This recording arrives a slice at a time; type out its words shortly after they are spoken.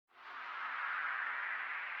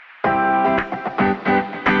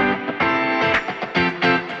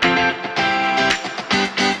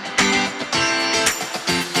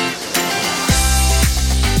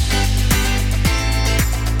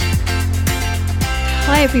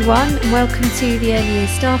Hi everyone and welcome to the Early Years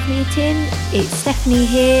Staff Meeting. It's Stephanie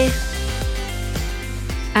here.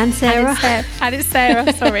 And Sarah. And it's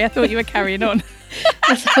Sarah. Sorry, I thought you were carrying on.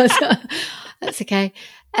 That's okay.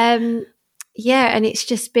 And it's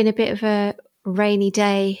just been a bit of a rainy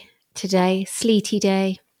day today, sleety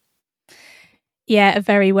day. Yeah, a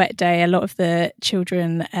very wet day. A lot of the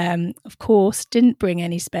children, of course, didn't bring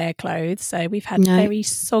any spare clothes. So we've had very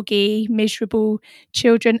soggy, miserable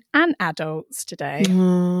children and adults today.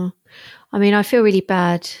 I mean, I feel really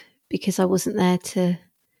bad because I wasn't there to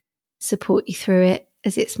support you through it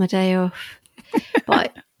as it's my day off.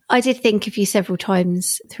 But I did think of you several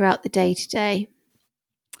times throughout the day today.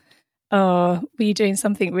 Oh, were you doing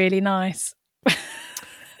something really nice?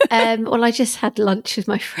 Well, I just had lunch with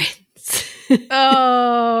my friends.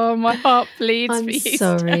 Oh, my heart bleeds for you.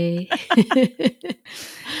 Sorry.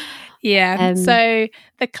 Yeah. So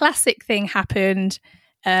the classic thing happened.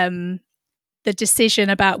 The decision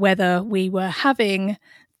about whether we were having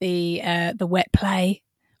the wet play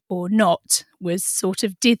or not was sort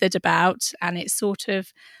of dithered about, and it's sort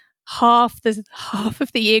of half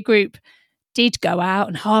of the year group did go out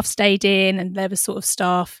and half stayed in, and there was sort of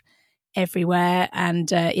staff everywhere,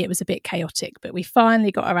 and it was a bit chaotic. But we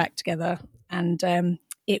finally got our act together, and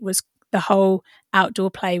it was the whole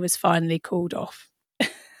outdoor play was finally called off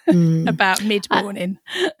about mid-morning.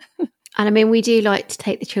 And I mean, we do like to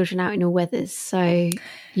take the children out in all weathers, so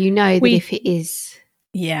you know that if it is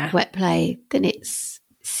wet play, then it's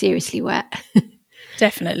seriously wet.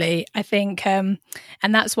 Definitely. I think, and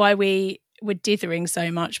that's why we were dithering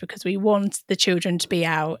so much, because we want the children to be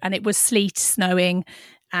out, and it was sleet, snowing,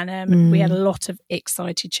 and we had a lot of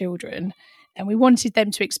excited children, and we wanted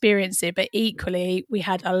them to experience it. But equally, we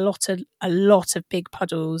had a lot of big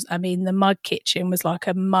puddles. I mean, the mud kitchen was like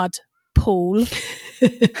a mud pool,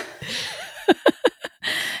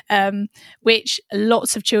 which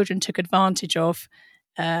lots of children took advantage of,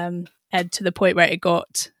 and to the point where it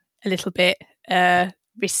got a little bit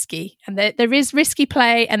risky. And there is risky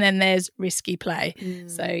play, and then there's risky play.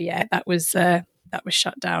 So yeah, that was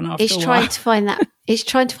shut down after a while. It's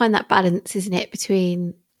trying to find that balance, isn't it,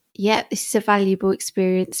 between this is a valuable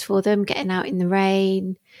experience for them, getting out in the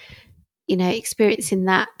rain, experiencing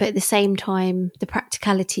that, but at the same time the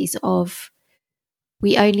practicalities of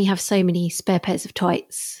we only have so many spare pairs of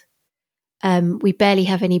tights, we barely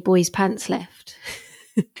have any boys' pants left.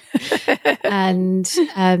 And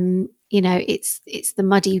it's the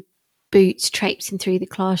muddy boots traipsing through the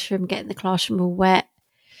classroom, getting the classroom all wet.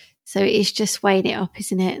 So it's just weighing it up,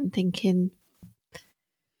 isn't it? And thinking,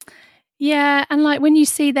 yeah, and like when you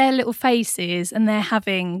see their little faces and they're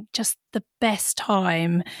having just the best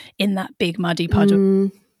time in that big muddy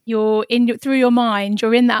puddle, you're through your mind,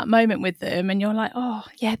 you're in that moment with them, and you're like, oh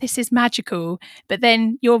yeah, this is magical. But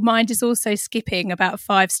then your mind is also skipping about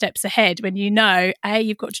 5 steps ahead when you know, A,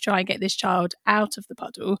 you've got to try and get this child out of the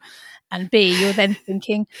puddle, and B, you're then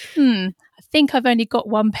thinking, I think I've only got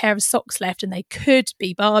one pair of socks left, and they could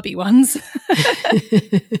be Barbie ones.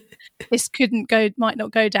 This might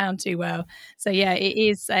not go down too well. So yeah, it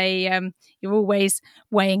is you're always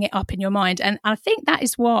weighing it up in your mind. And I think that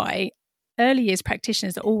is why early years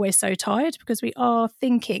practitioners are always so tired, because we are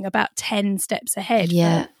thinking about 10 steps ahead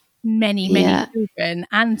for many children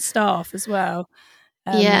and staff as well.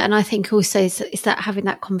 And I think also it's that having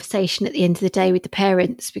that conversation at the end of the day with the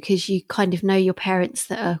parents, because you kind of know your parents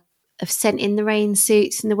that have sent in the rain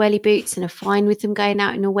suits and the welly boots and are fine with them going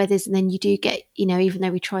out in all weathers. And then you do get, even though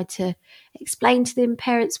we try to explain to them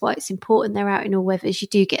parents why it's important they're out in all weathers, you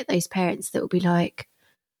do get those parents that will be like,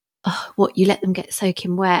 oh, what, you let them get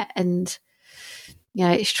soaking wet? And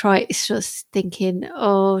it's just thinking,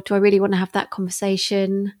 oh, do I really want to have that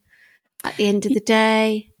conversation at the end of the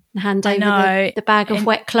day and hand over the bag of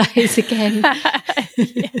wet clothes again?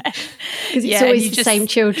 Because it's always the same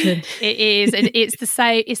children. It is, and it's the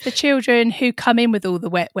same. It's the children who come in with all the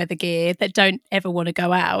wet weather gear that don't ever want to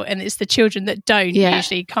go out, and it's the children that don't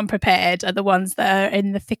usually come prepared are the ones that are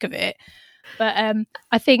in the thick of it. But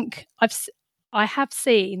I think I have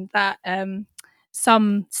seen that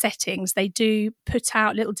some settings, they do put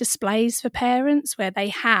out little displays for parents where they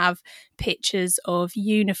have pictures of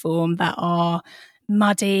uniform that are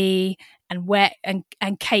muddy and wet and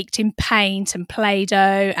caked in paint and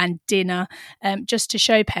Play-Doh and dinner, just to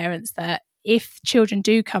show parents that if children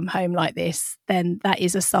do come home like this, then that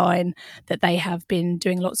is a sign that they have been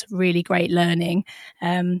doing lots of really great learning,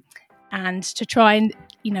 and to try and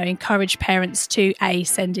encourage parents to A,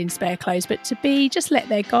 send in spare clothes, but to B, just let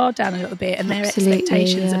their guard down a little bit, and their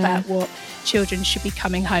expectations about what children should be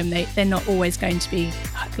coming home. They're not always going to be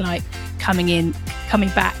like coming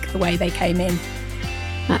back the way they came in.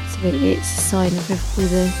 Absolutely, it's a sign of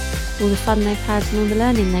all the fun they've had and all the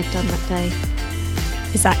learning they've done that day.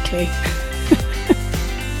 Exactly.